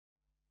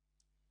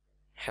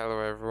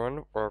Hello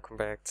everyone, welcome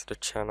back to the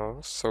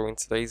channel. So in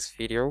today's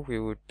video we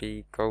would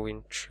be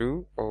going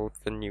through all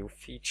the new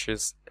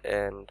features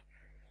and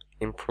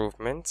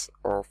improvements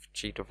of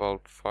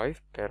GDevelop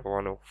 5 Beta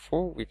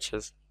 104, which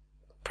is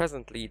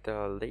presently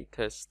the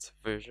latest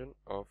version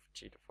of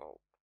GDevelop.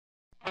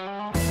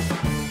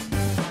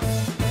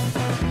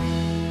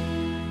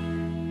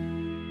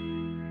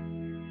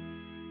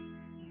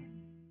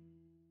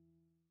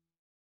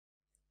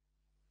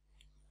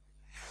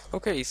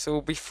 Okay,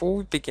 so before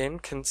we begin,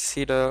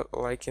 consider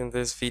liking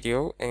this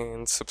video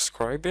and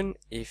subscribing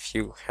if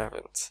you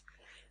haven't.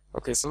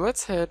 Okay, so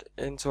let's head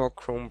into our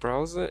Chrome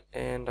browser,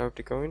 and I'll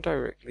be going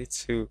directly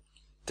to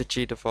the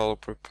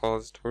GDevelop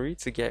repository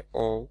to get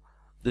all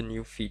the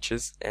new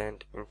features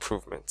and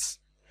improvements.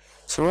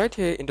 So right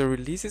here in the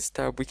releases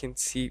tab, we can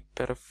see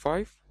Beta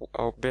 5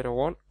 or Beta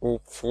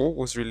 104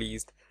 was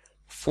released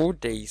 4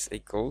 days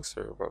ago,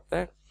 sorry about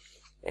that.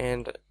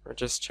 And I'll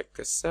just check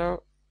this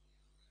out.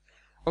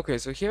 Okay,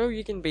 so here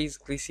you can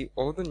basically see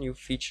all the new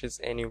features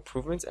and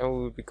improvements, and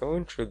we will be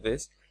going through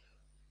this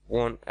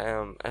one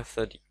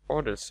after the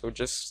other. So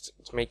just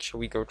to make sure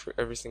we go through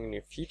every single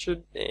new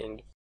feature.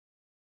 And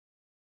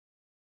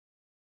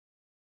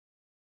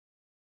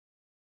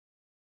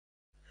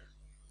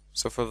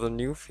so for the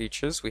new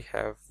features, we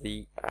have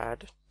the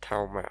add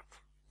Tilemap.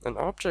 An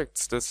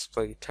objects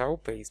display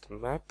tile-based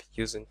map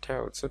using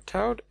tile. So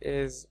tile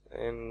is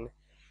an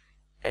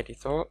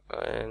editor,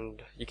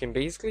 and you can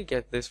basically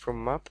get this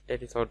from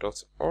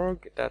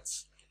mapeditor.org.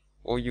 That's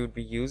all you'd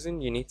be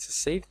using. You need to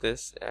save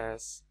this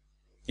as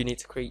you need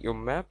to create your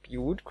map.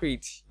 You would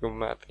create your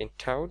map in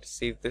tile,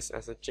 save this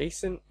as a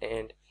JSON,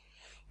 and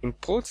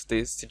import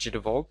this to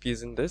GDevelop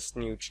using this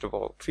new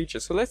GDevelop feature.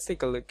 So let's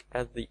take a look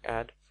at the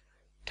add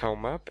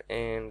Tilemap.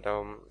 And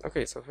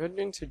okay, so head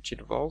into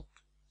GDevelop.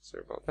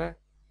 Sorry about that.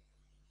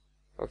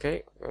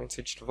 Okay, go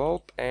into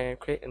GDevelop and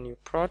create a new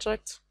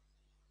project.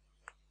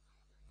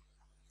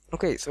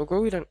 Okay, so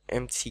go with an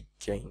empty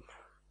game.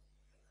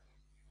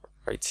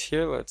 Right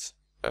here, let's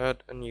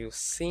add a new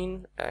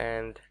scene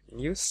and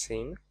new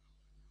scene.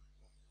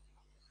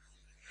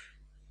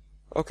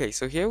 Okay,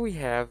 so here we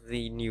have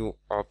the new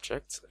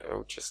object.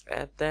 I'll just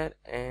add that.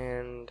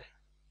 And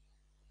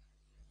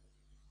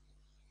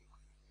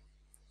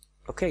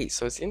okay,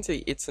 so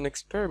it's an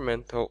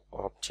experimental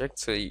object,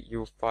 so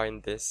you'll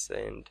find this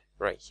and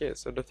right here.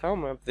 So the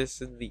Tilemap,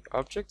 this is the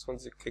object.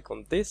 Once you click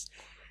on this,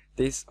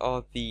 these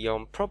are the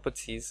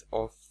properties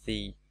of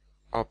the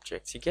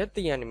object. You get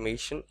the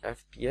animation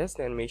FPS,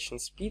 the animation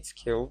speed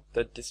scale,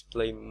 the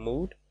display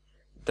mode,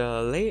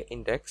 the layer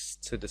index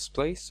to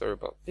display, sorry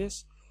about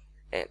this.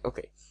 And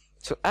okay,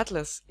 so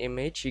Atlas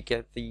image, you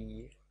get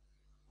the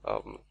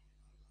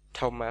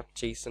Tilemap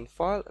JSON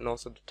file and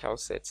also the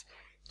tilesets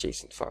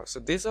JSON file. So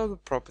these are the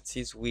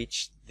properties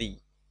which the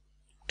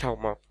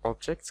Tilemap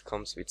object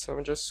comes with. So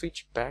I'm just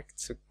switch back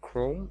to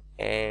Chrome,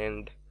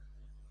 and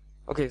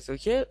okay, so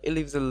here it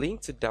leaves a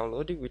link to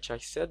download it, which I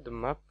said, the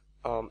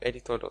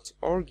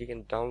mapeditor.org. You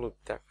can download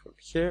that from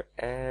here.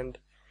 And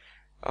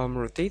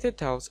rotated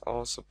tiles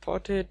are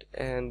supported,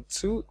 and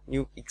 2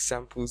 new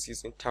examples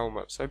using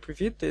Tilemap. So I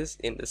previewed this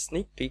in the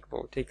sneak peek, but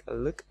we'll take a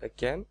look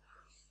again.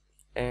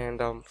 And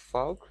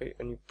file, create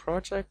a new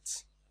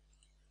project,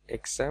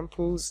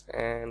 examples,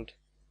 and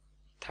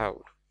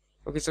tile.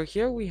 Okay, so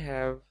here we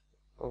have,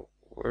 oh,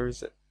 where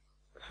is it?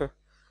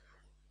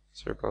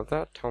 Sorry about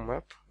that,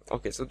 Tilemap.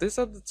 Okay, so these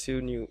are the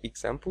 2 new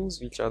examples,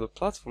 which are the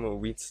platformer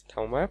with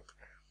Tilemap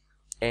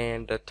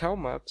and the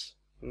Tilemaps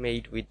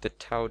made with the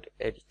tiled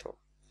editor.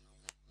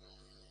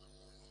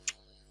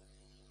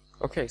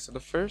 Okay, so the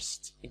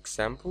first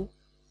example,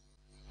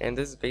 and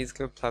this is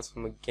basically a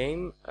platformer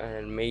game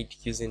and made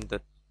using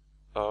the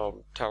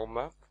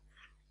Tilemap.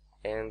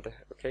 And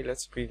okay,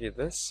 let's preview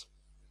this.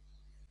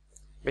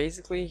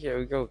 Basically, here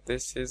we go,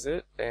 this is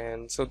it.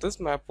 And so this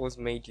map was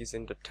made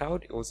using the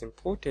tiled. It was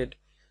imported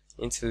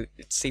into,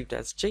 it's saved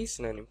as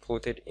JSON and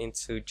imported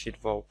into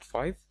GDevelop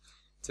 5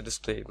 to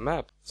display a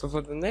map. So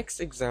for the next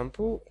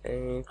example,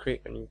 and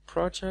create a new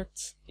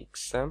project,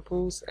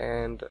 examples,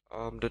 and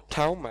the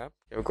Tilemap.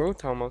 There we go,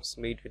 Tilemaps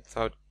made with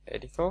tiled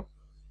editor.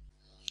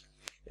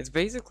 It's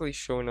basically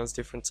showing us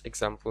different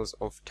examples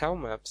of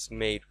Tilemaps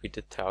made with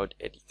the tiled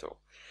editor.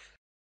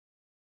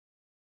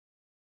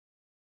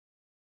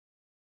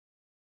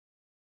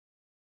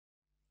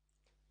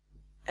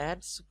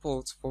 Add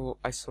support for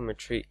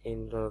isometry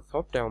in the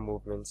top-down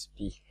movements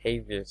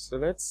behavior. So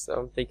let's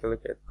take a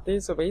look at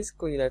this. So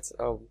basically, let's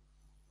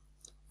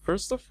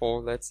first of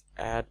all, let's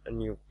add a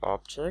new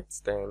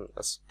object, then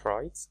a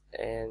sprite,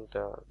 and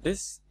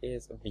this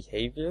is a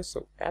behavior.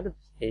 So add a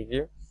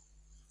behavior,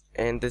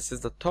 and this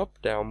is the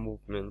top-down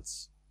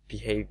movements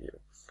behavior.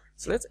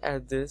 So let's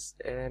add this,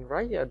 and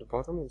right here at the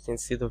bottom you can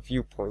see the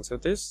viewpoint. So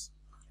this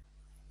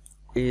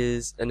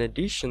is an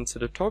addition to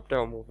the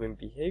top-down movement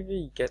behavior.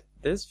 You get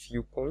this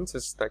viewpoint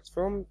to select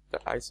from, the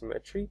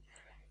isometry.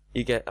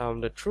 You get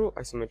the true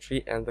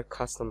isometry and the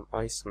custom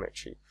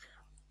isometry.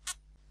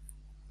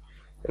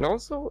 And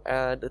also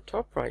at the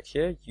top right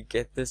here, you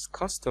get this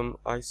custom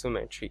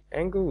isometry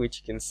angle, which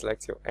you can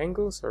select your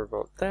angle, sorry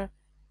about that.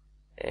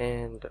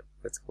 And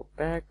let's go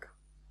back.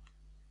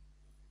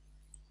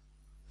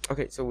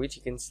 Okay, so which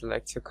you can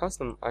select your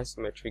custom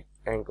isometric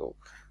angle,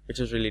 which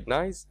is really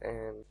nice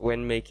and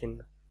when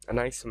making an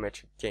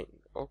isometric game.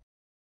 Okay.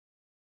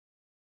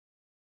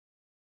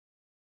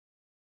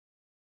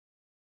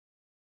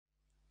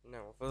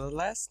 Now for the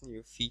last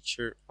new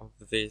feature of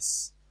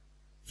this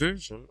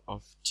version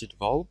of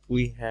GDevelop,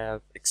 we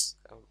have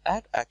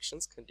add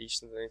actions,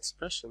 conditions, and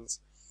expressions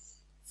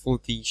for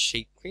the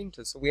shape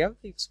painter. So we have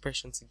the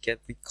expression to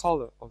get the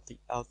color of the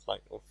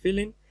outline or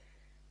fill-in,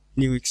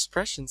 new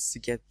expressions to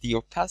get the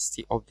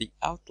opacity of the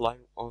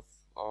outline of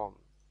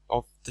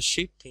the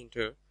shape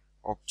painter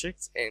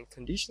objects, and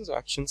conditions or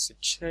actions to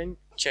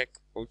check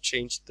or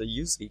change the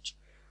usage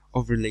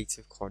of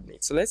relative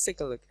coordinates. So let's take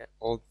a look at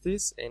all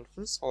this, and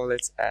first of all,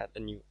 let's add a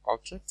new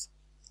object,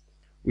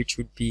 which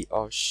would be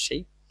our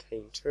shape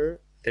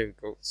painter. There we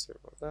go, sorry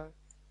about that.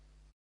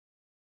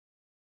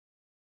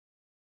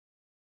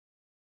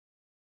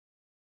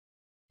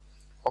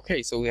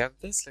 Okay, so we have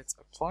this, let's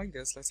apply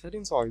this, let's head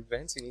into our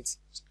events. We need to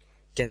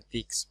get the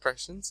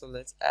expression, so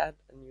let's add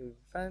a new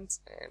event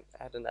and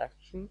add an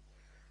action.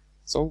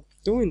 So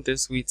doing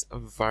this with a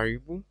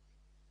variable,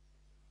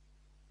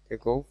 there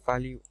you go,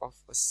 value of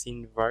a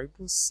scene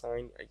variable,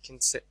 sign, I can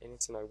set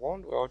anything I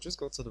want, or I'll just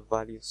go to the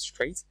value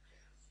straight.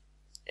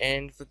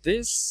 And for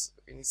this,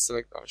 we need to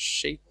select our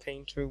shape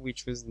painter,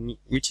 which is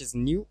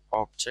new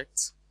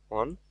object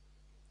 1,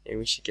 and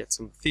we should get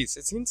some of these.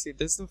 As you can see,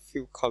 there's the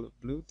fill color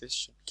blue, this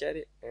should get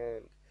it,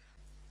 and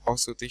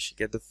also this should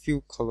get the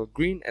fill color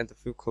green and the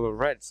fill color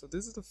red. So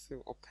this is the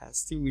fill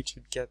opacity, which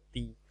would get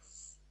the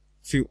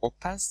fill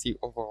opacity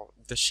of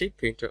the shape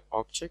painter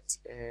object,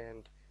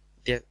 and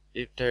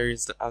if there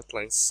is the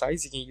outline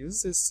size, you can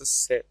use this to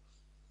set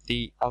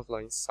the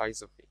outline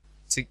size of it.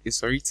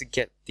 To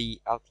get the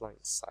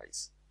outline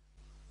size.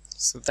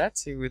 So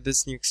that's it. With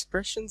this new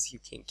expressions, you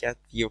can get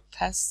the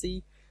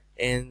opacity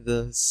and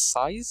the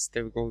size.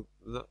 There we go,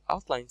 the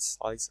outline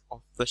size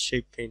of the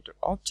shape painter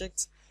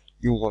object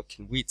you're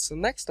working with. So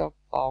next up,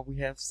 we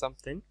have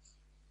something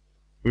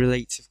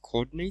relative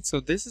coordinates.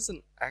 So this is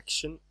an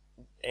action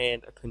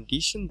and a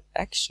condition.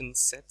 The action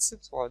sets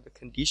it while the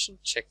condition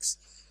checks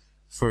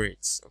for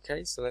it.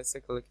 Okay, so let's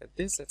take a look at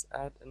this. Let's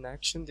add an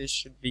action. This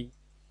should be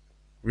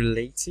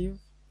relative.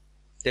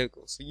 There we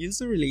go. So use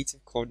the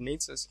relative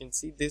coordinates. As you can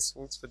see, this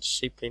works for the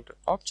shape painter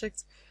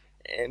object,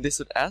 and this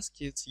would ask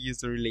you to use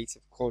the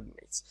relative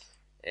coordinates.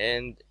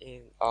 And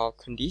in our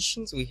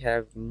conditions, we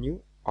have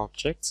new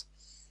object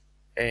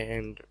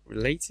and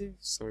relative.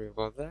 Sorry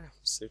about that, I'm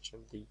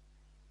searching the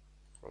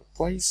wrong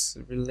place.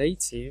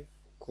 Relative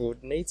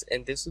coordinates,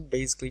 and this would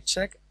basically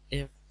check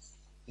if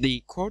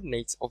the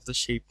coordinates of the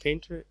shape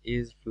painter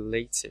is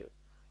relative.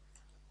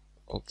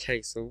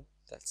 Okay, so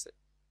that's it.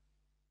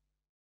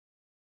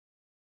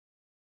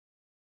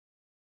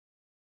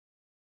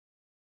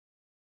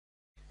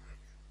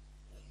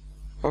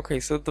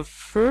 Okay, so the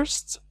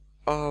first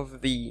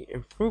of the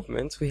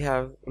improvements, we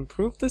have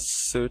improved the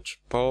search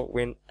bar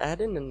when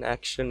adding an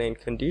action and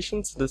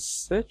condition to the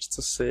search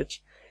to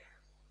search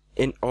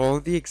in all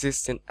the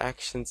existing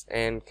actions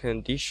and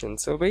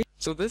conditions.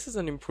 So this is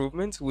an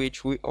improvement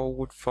which we all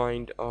would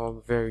find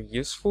very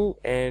useful.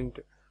 And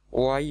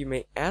why, you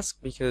may ask,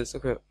 because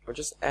okay, I'll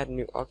just add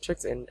new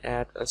objects and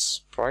add a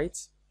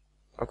sprite.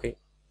 Okay,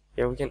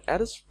 yeah, we can add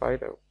a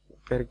sprite.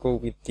 Better go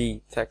with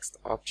the text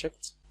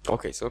object.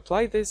 Okay, so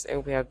apply this,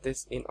 and we have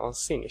this in our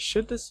scene. It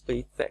should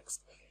display text.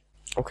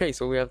 Okay,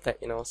 so we have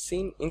that in our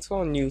scene. Into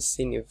our new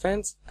scene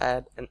event,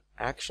 add an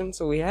action.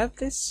 So we have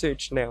this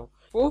search now.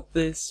 For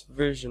this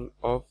version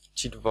of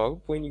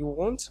GDevelop, when you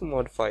want to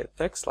modify a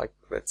text, like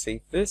let's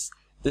say this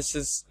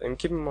is, and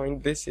keep in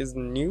mind, this is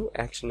new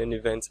action and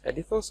event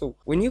editor. So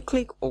when you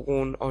click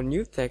on our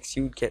new text,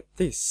 you get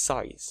this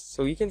size.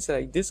 So you can say,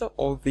 like, these are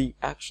all the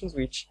actions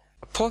which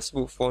are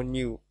possible for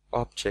new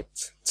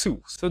object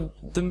 2. So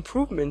the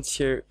improvement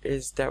here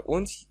is that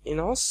once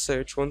you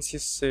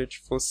search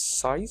for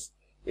size,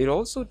 it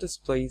also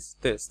displays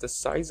the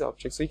size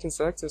object. So you can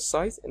select your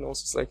size and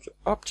also select your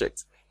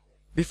object.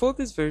 Before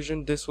this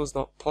version, this was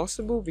not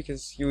possible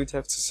because you would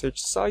have to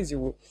search size.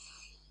 You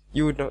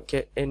would not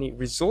get any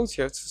results.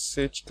 You have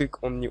to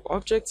click on new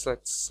object,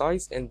 select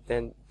size, and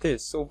then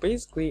this. So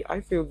basically, I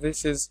feel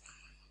this is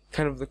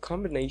kind of the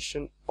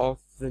combination of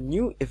the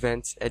new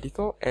event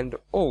editor and the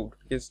old,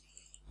 because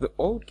the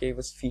old gave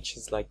us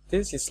features like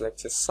this. You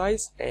select your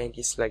size and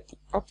you select the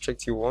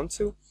object you want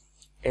to,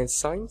 and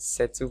sign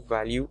set to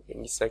value,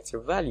 and you select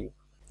your value,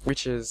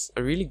 which is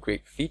a really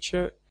great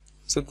feature.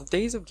 So the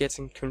days of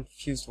getting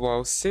confused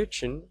while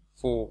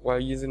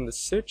using the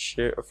search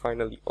here are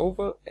finally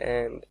over,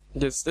 and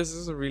this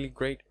is a really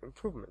great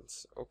improvement.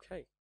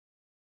 Okay.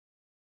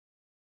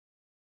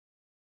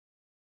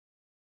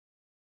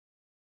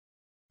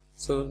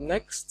 So the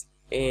next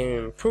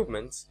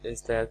improvement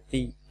is that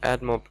the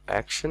Admob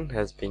action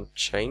has been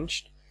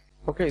changed.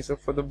 Okay, so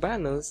for the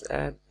banners,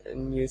 add a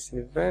new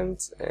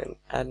event and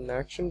add an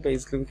action.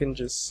 Basically, we can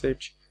just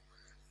search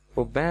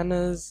for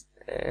banners,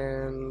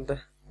 and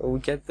we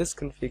get this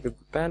configured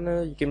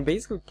banner. You can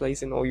basically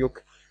place in all your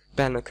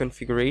banner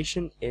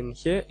configuration in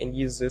here and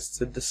use this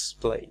to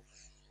display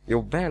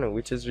your banner,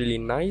 which is really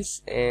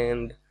nice,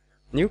 and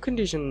new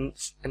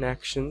conditions and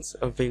actions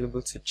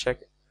available to check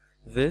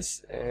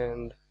this.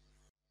 And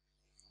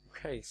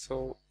okay,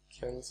 so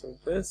cancel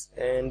this,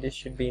 and this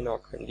should be in our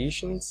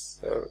conditions.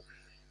 So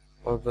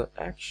other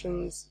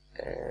actions,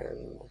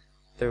 and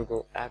there we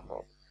go,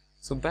 Admob.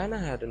 So banner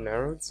had an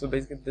error, so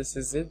basically this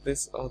is it.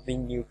 These are the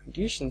new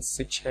conditions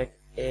to check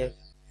if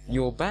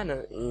your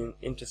banner in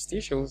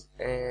interstitials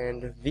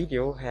and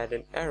video had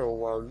an error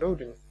while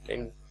loading.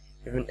 And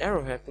if an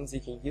error happens, you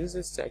can use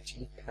this to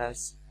actually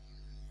pass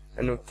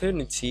an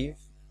alternative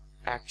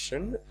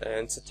action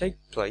and to take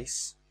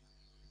place.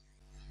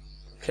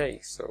 Okay,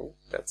 so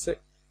that's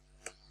it.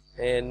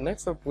 And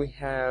next up we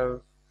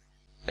have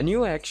a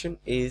new action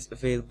is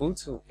available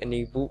to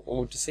enable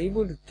or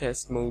disable the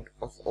test mode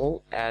of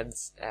all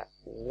ads at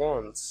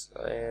once,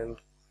 and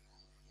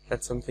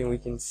that's something we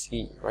can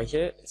see right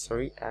here.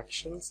 Sorry,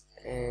 actions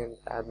and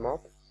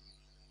Admob.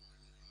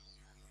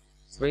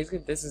 So basically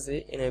this is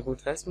it, enable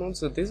test mode.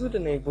 So this would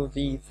enable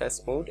the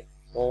test mode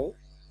all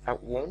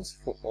at once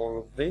for all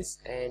of this,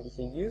 and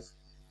you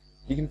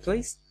can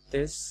place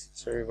this,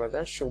 sorry about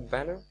that, show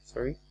banner,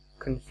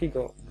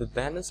 configure the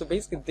banner. So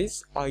basically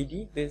this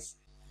ID,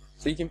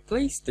 so you can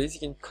place this, you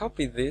can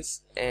copy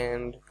this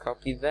and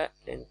copy that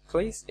and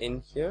place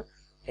in here,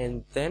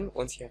 and then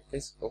once you have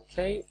this,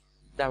 okay,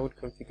 that would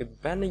configure the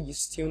banner. You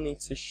still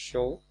need to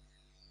show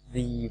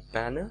the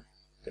banner.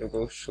 There we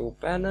go, show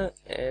banner,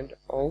 and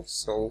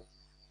also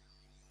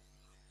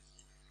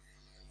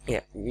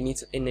yeah, we need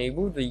to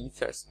enable the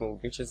test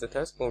mode, which is the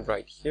test mode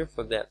right here,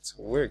 for that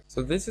to work.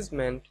 So this is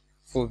meant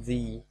for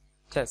the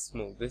test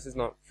mode. This is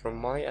not from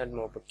my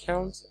Admob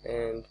account,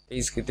 and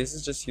basically this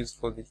is just used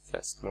for the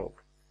test mode.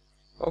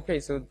 Okay,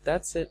 so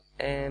that's it.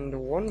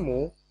 And one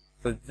more,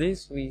 for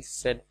this we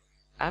said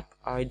app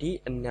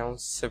ID and now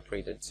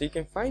separated. So you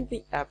can find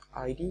the app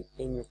ID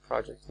in your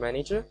project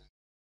manager,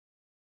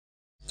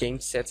 game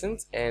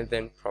settings, and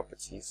then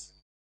properties.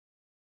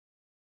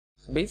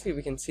 So basically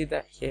we can see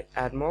that here,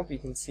 Admob, you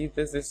can see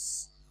this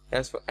is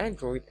as for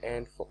Android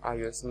and for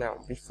iOS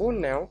now. Before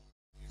now,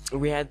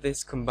 we had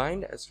this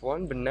combined as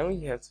one, but now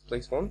you have to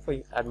place one for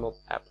your Admob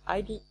app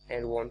ID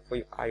and one for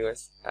your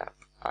iOS app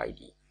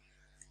ID.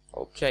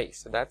 Okay,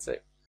 so that's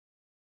it.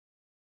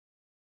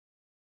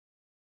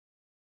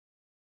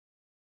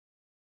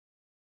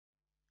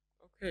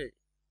 Okay,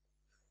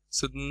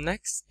 so the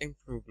next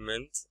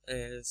improvement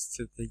is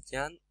to the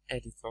Yarn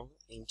editor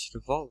in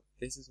GDevelop.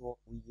 This is what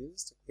we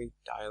use to create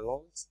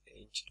dialogues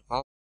in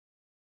GDevelop.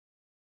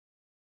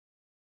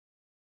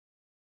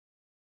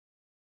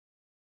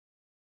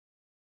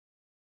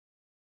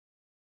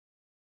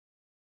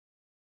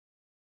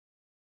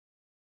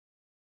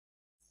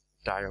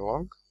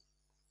 Dialogue.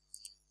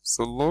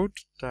 So load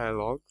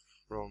dialogue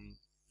from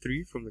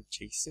 3 from a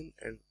JSON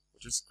and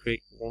just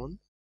create one.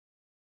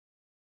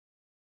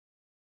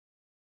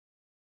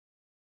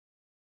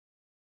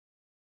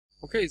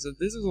 Okay, so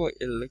this is what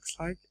it looks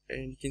like,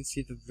 and you can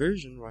see the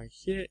version right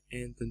here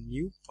and the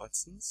new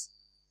buttons.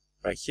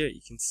 Right here,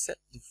 you can set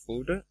the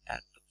folder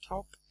at the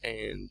top,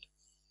 and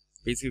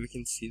basically we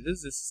can see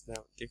this is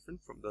now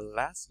different from the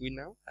last. We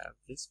now have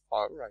this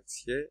file right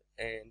here,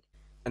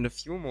 and a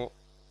few more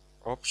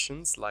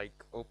options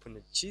like open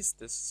a gist.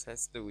 This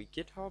has to do with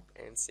GitHub,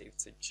 and save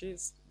to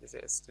gist. This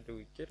has to do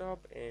with GitHub,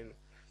 and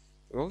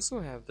we also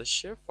have the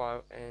share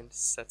file and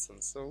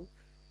settings. So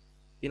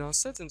in our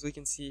settings we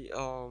can see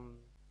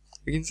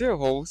a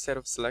whole set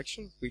of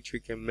selections which we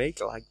can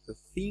make, like the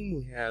theme.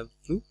 We have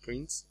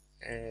blueprints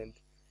and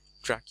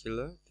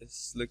Dracula.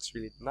 This looks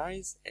really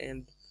nice,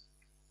 and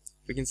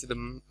we can see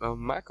the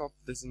markup.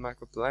 This is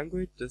markup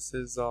language. This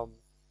is the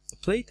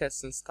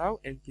playtest and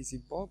style,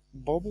 NPC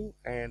bubble,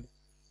 and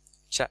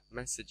chat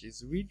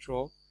messages,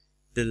 redraw,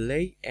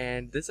 delay,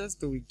 and this has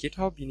to do with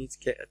GitHub. You need to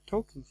get a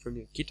token from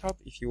your GitHub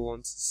if you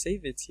want to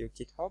save it to your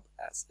GitHub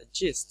as a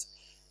gist.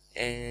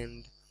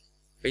 And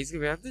basically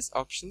we have these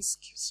options: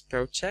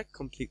 spell check,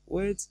 complete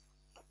words,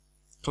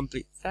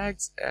 complete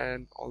tags,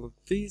 and all of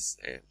these,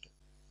 and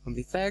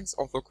complete tags,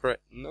 autocorrect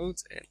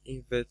notes, and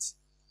invert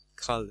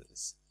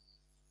colors.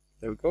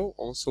 There we go.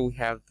 Also we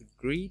have the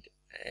grid,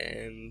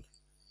 and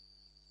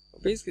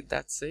basically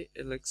that's it.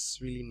 It looks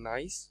really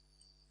nice.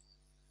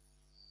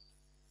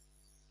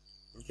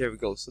 Here we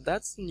go. So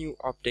that's the new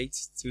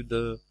updates to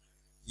the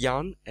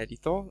Yarn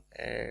editor.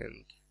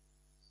 And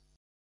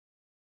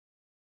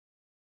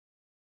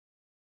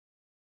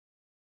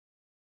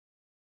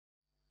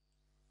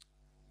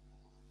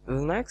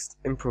the next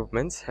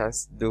improvement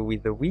has to do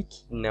with the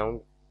wiki.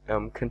 Now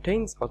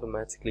contains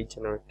automatically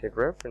generated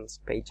reference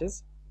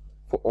pages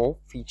for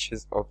all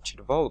features of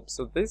GDevelop.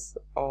 So these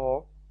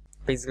are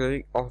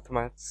basically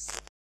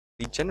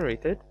automatically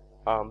generated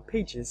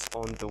pages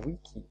on the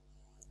wiki.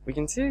 We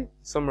can see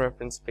some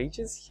reference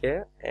pages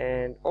here,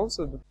 and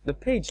also the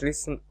page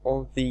lists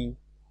all the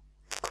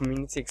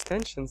community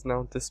extensions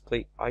now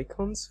display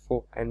icons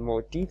for and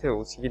more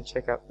details. You can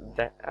check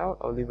that out.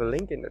 I'll leave a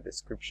link in the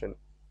description.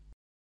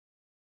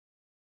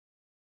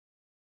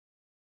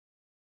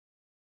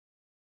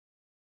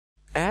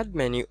 add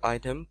menu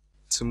item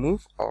to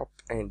move up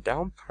and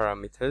down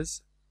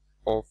parameters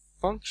of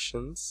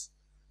functions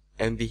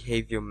and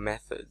behavior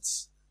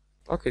methods.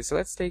 Okay, so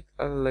let's take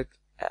a look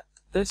at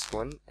this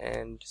one,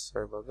 and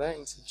sorry about that.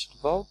 Into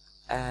GDevelop,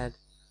 add,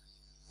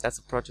 that's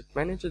a project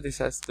manager. This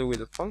has to do with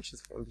the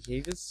functions and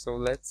behaviors, so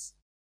let's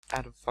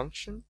add a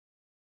function.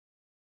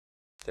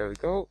 There we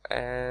go.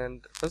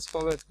 And first of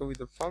all, let's go with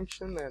the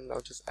function, and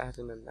I'll just add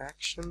in an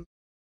action.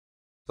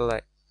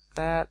 Select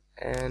that,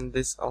 and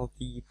these are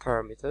the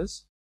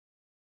parameters.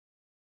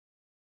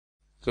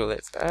 So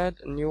let's add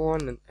a new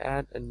one and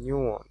add a new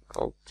one.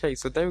 Okay,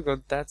 so there we go,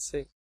 that's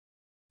it.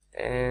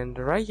 And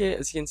right here,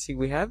 as you can see,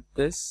 we have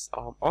this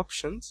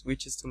options,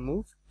 which is to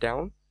move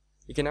down.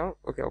 You can now,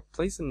 okay, I'll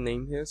place a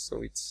name here,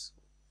 so it's,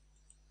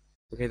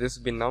 okay, this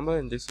will be number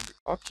and this will be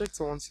object.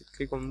 So once you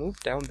click on move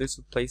down, this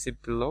will place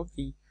it below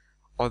the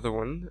other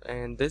one.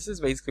 And this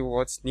is basically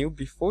what's new.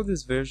 Before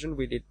this version,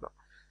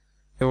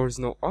 there was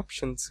no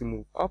option to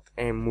move up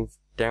and move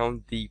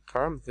down the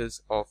parameters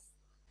of.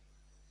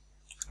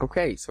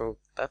 Okay, so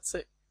that's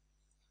it.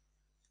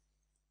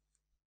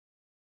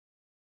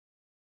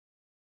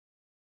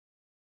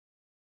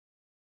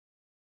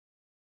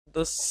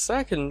 The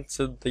second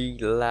to the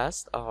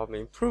last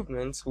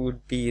improvements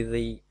would be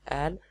the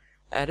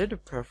added a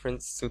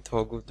preference to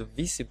toggle the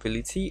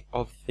visibility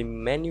of the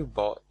menu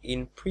bar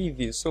in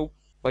preview. So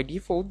by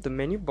default, the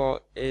menu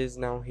bar is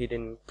now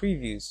hidden in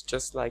previews,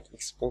 just like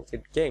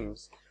exported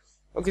games.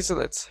 Okay, so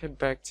let's head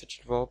back to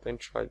GDevelop and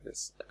try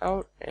this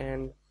out.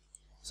 And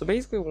so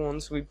basically,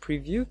 once we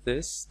preview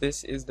this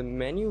is the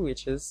menu,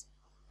 which is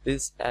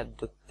this at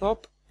the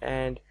top,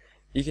 and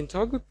you can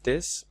toggle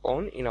this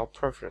on in our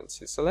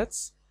preferences. So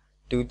let's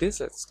do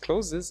this. Let's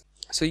close this.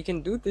 So you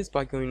can do this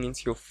by going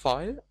into your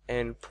file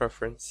and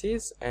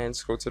preferences and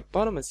scroll to the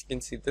bottom. As you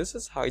can see, this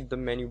is hide the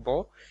menu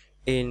bar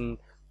in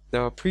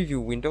the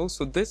preview window.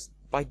 So this,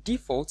 by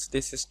default,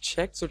 this is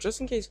checked. So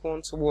just in case you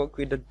want to work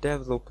with the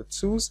developer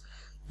tools,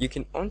 you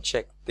can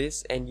uncheck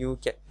this and you'll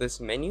get this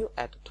menu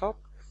at the top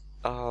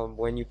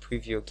when you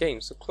preview a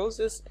game. So close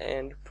this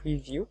and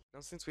preview. Now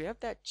since we have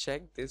that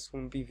checked, this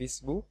won't be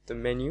visible, the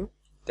menu.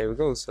 There we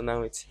go. So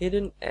now it's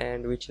hidden,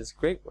 and which is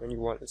great when you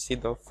want to see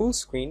the full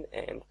screen.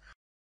 And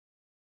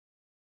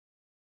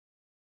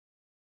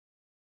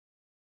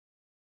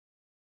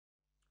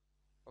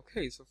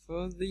okay, so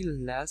for the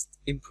last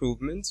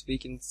improvements, we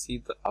can see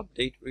the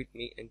update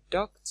Readme and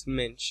doc to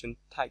mention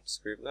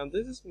TypeScript. Now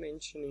this is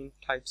mentioning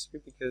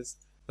TypeScript because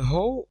the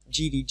whole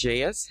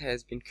GDJS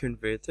has been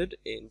converted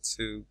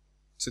into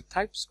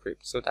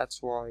TypeScript, so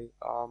that's why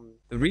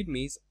the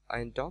readmes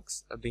and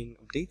docs are being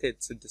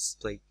updated to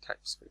display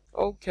TypeScript.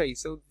 Okay,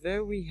 so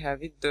there we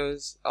have it.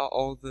 Those are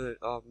all the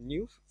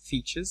new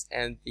features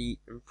and the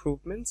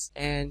improvements,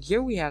 and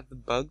here we have the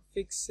bug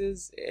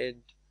fixes,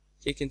 and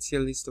you can see a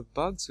list of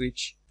bugs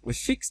which were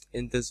fixed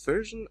in this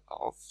version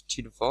of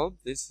GDevelop.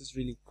 This is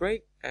really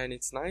great and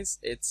it's nice.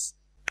 It's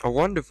a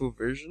wonderful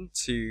version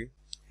too.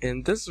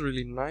 And this is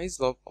really nice.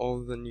 Love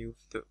all the new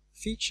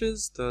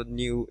features, the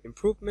new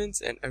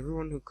improvements, and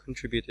everyone who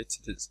contributed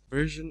to this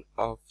version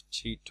of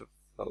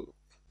GDevelop.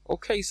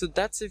 Okay, so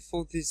that's it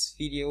for this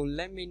video.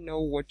 Let me know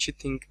what you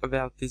think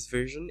about this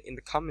version in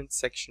the comment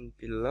section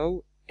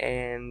below.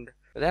 And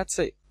that's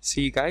it.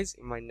 See you guys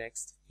in my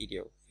next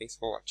video. Thanks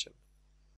for watching.